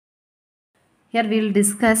Here we will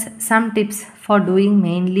discuss some tips for doing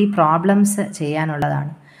mainly problems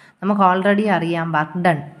ചെയ്യാനുള്ളതാണ്. നമുക്ക് already അറിയാം work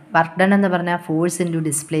done എന്ന് പറഞ്ഞാൽ force into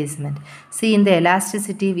displacement. C in the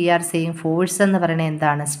elasticity V are saying force എന്ന് പറയുന്നത്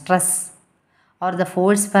എന്താണ്? Stress or the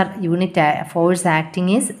force per unit force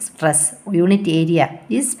acting is stress, unit area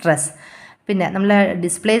is stress. പിന്നെ നമ്മൾ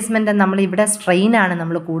displacement നമ്മളിവിടെ സ്ട്രെയിൻ ആണ്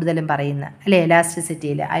നമ്മൾ കൂടുതലും പറയുന്നത് അല്ലേ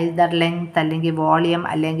എലാസ്റ്റിസിറ്റിയിൽ, ഐദർ ലെങ്ത് അല്ലെങ്കിൽ വോളിയം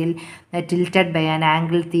അല്ലെങ്കിൽ tilted by an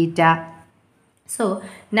angle theta. So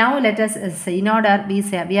now let us in order we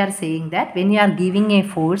are saying that when you are giving a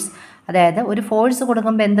force, അതായത് ഒരു ഫോഴ്സ്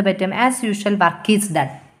കൊടുക്കുമ്പോൾ എന്ത് പറ്റും? As usual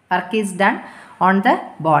work is done on the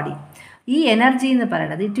body. ഈ energy എന്ന്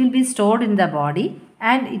പറയുന്നത് it will be stored in the body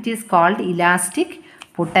and it is called elastic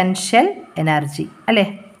potential energy അല്ലേ.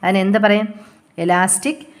 അതിനെന്ത് പറയും?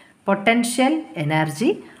 ഇലാസ്റ്റിക് പൊട്ടൻഷ്യൽ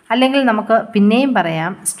എനർജി, അല്ലെങ്കിൽ നമുക്ക് പിന്നെയും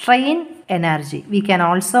പറയാം strain energy. We can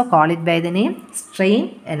also call it by the name strain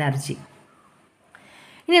energy.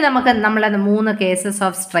 ഇനി നമുക്ക് നമ്മളത് 3 cases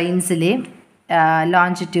of സ്ട്രെയിൻസിലെ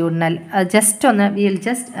longitudinal will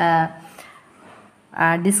just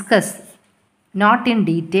discuss, not in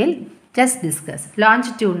detail, just discuss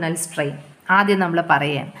longitudinal strain. ആദ്യം നമ്മൾ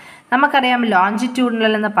പറയാം. നമുക്കറിയാം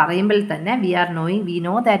ലോഞ്ചിറ്റ്യൂഡിനൽ എന്ന് പറയുമ്പോൾ തന്നെ we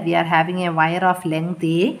know that we are having A wire of length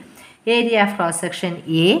A, area of cross section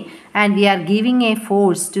A, and we are giving a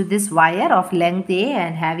force to this wire of length A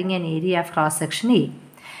and having an area of cross section A.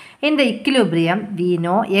 In the equilibrium, we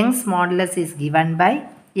know Young's modulus is given by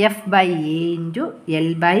F by A into L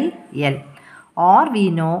by L, or we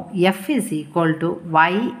know F is equal to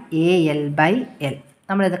YAL by L.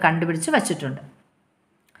 നമ്മളിത് കണ്ടുപിടിച്ച് വച്ചിട്ടുണ്ട്.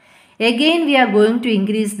 Again we are going to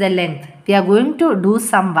increase the length. We are going to do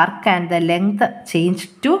some work and the length changed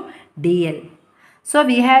to DL. So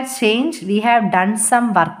we have done some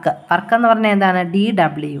work. Work എന്ന് പറഞ്ഞാൽ എന്താണ്?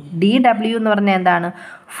 DW എന്ന് പറഞ്ഞാൽ എന്താണ്?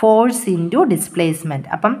 Force into displacement.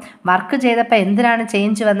 അപ്പം work ചെയ്തപ്പോൾ എന്തിനാണ്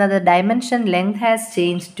change വന്നത്? Dimension length has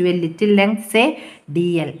change to A little length, say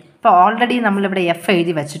DL. ഇപ്പോൾ ഓൾറെഡി നമ്മളിവിടെ F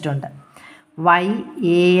എഴുതി വച്ചിട്ടുണ്ട്.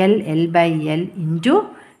 YAL L by L into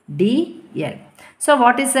DL. So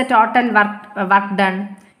what is the total work done?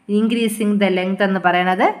 Increasing the length എന്ന്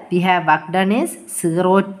പറയുന്നത് we have work done is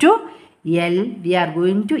 0 to L. We are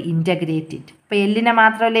going to integrate it. ഇപ്പോൾ എല്ലിനെ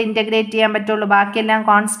മാത്രമല്ലേ integrate ചെയ്യാൻ പറ്റുള്ളൂ, ബാക്കിയെല്ലാം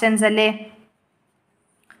constants അല്ലേ?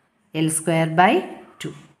 L square by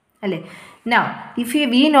 2 അല്ലേ. Now if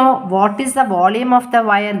we know what is the volume of the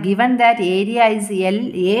wire, given that area is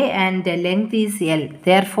LA and length is L,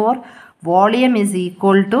 therefore volume is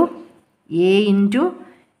equal to A into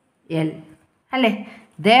L അല്ലേ.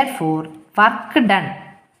 Therefore work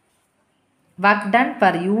done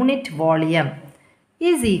per unit volume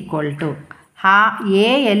is equal to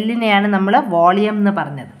ALനെയാണ് നമ്മൾ volume എന്ന്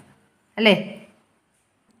പറഞ്ഞത് അല്ലേ.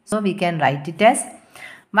 So we can write it as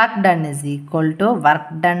work done is equal to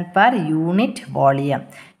work done per unit volume.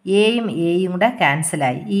 എയും കൂടെ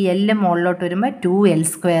ക്യാൻസലായി, ഈ എല്ലും മുകളിലോട്ട് വരുമ്പോൾ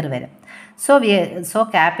 2L² വരും. So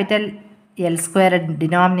capital L²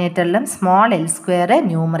 ഡിനോമിനേറ്ററിലും small L²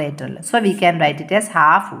 ന്യൂമറേറ്ററിലും. So we can write it as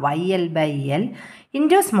half YL by L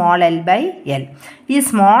into small L by L. ഈ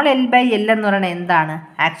small L by L എന്ന് പറയുന്നത് എന്താണ്?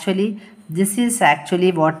 Actually this is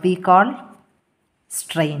actually what we call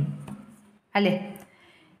strain അല്ലേ.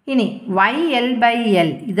 ഇനി YL by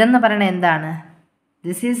L ഇതെന്ന് പറയുന്നത് എന്താണ്?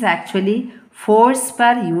 This is actually force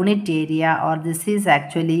per unit area, or this is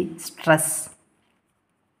actually stress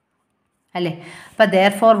അല്ലേ. അപ്പോൾ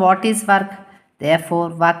therefore what is work? Therefore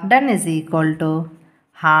work done is equal to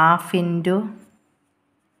half into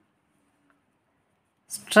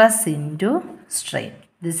stress into strain.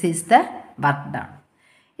 This is the work done.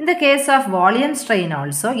 In the case of volume strain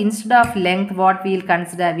also, instead of length what we will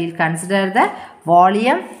consider the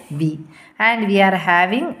volume V, and we are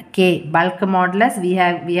having K bulk modulus.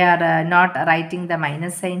 We are not writing the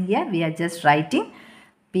minus sign here, we are just writing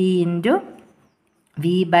P into V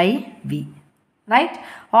by V, right?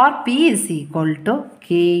 Or P is equal to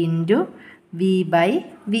K into V by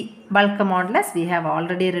V. Bulk modulus we have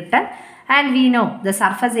already written, and we know the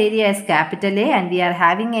surface area is capital A, and we are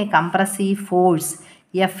having a compressive force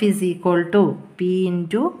F is equal to P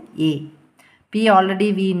into A. P already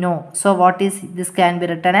we know, so what is this? Can be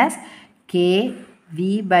written as K V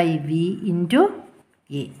by V into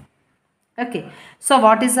A. Okay, so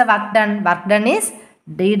what is the work done? Work done is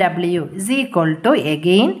dW is equal to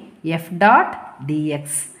again F dot dx,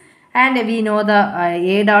 and we know the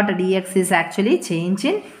A dot dx is actually change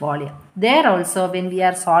in volume. There also when we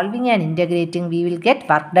are solving and integrating, we will get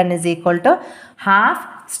work done is equal to half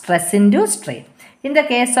stress into strain. In the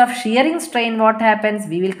case of shearing strain, what happens?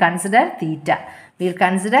 We will consider theta. We will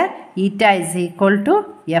consider eta is equal to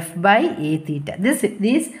F by A theta.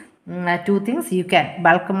 These two things you can,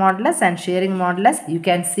 bulk modulus and shearing modulus. You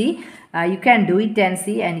can see, you can do it and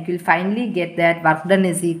see, and you will finally get that work done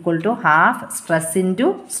is equal to half stress into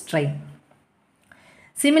strain.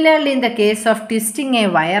 Similarly, in the case of twisting a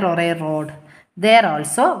wire or a rod, there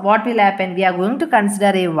also what will happen, we are going to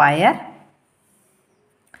consider a wire.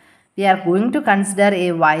 We are going to consider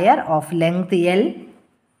a wire of length L,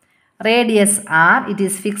 radius R, it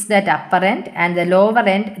is fixed at upper end, and the lower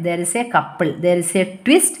end there is a couple, there is a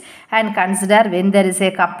twist, and consider when there is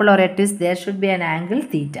a couple or a twist there should be an angle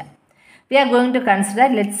theta. We are going to consider,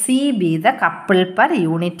 let C be the couple per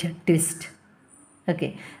unit twist.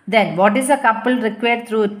 Okay, then what is the couple required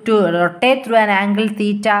to rotate through an angle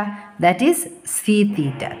theta? That is C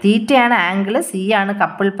theta. Theta ആണ് angle, C ആണ്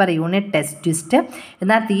couple per unit twist.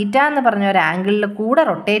 എന്നാൽ തീറ്റ എന്ന് പറഞ്ഞ ഒരു ആംഗിളിൽ കൂടെ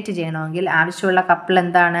rotate ചെയ്യണമെങ്കിൽ ആവശ്യമുള്ള കപ്പിൾ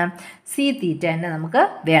എന്താണ്? C theta തന്നെ നമുക്ക്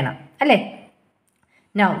വേണം, അല്ലേ?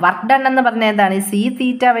 നോ, വർക്ക് ഡൺ എന്ന് പറഞ്ഞാൽ എന്താണ്? ഈ സി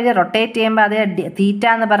തീറ്റ വഴി റൊട്ടേറ്റ് ചെയ്യുമ്പോൾ അത് തീറ്റ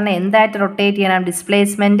എന്ന് പറഞ്ഞാൽ എന്തായിട്ട് റൊട്ടേറ്റ് ചെയ്യണം?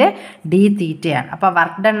 ഡിസ്പ്ലേസ്മെൻറ്റ് ഡി തീറ്റയാണ്. അപ്പോൾ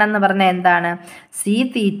വർക്ക് ഡൺ എന്ന് പറഞ്ഞാൽ എന്താണ്? സി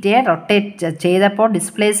തീറ്റയെ റൊട്ടേറ്റ് ചെയ്തപ്പോൾ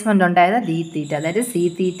ഡിസ്പ്ലേസ്മെൻറ്റ് ഉണ്ടായത് ഡി തീറ്റ, അതായത് C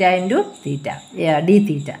theta into theta D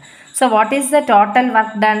theta. So what is the total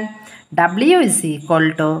work done? W is equal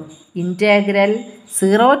to integral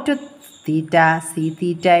 0 to theta c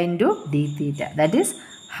theta into d theta, that is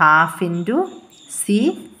half into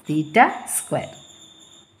c theta square.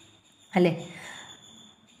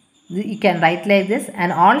 You can write like this,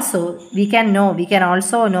 and also we can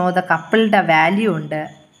also know the coupled value ഉണ്ട്.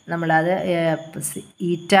 നമ്മളത്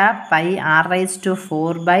eta pi r raised to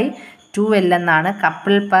 4/2L എന്നാണ്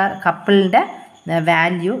coupled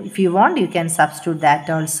value. If you want, you can substitute that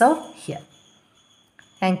also here.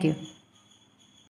 Thank you.